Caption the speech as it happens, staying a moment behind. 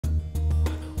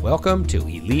Welcome to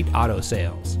Elite Auto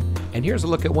Sales, and here's a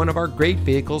look at one of our great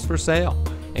vehicles for sale,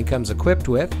 and comes equipped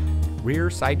with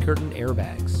rear side curtain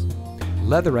airbags,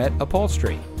 leatherette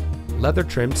upholstery, leather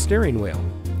trimmed steering wheel,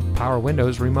 power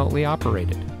windows remotely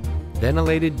operated,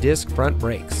 ventilated disc front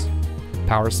brakes,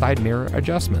 power side mirror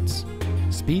adjustments,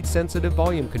 speed sensitive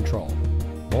volume control,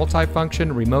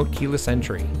 multifunction remote keyless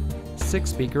entry,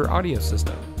 6-speaker audio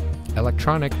system,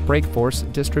 electronic brake force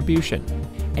distribution,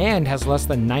 and has less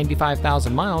than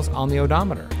 95,000 miles on the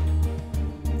odometer.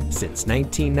 Since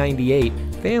 1998,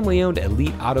 family-owned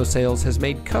Elite Auto Sales has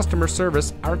made customer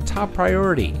service our top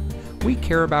priority. We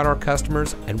care about our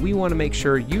customers, and we want to make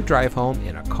sure you drive home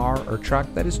in a car or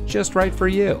truck that is just right for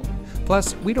you.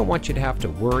 Plus, we don't want you to have to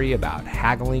worry about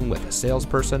haggling with a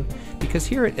salesperson, because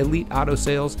here at Elite Auto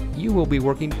Sales, you will be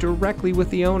working directly with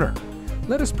the owner.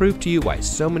 Let us prove to you why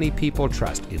so many people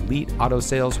trust Elite Auto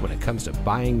Sales when it comes to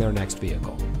buying their next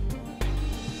vehicle.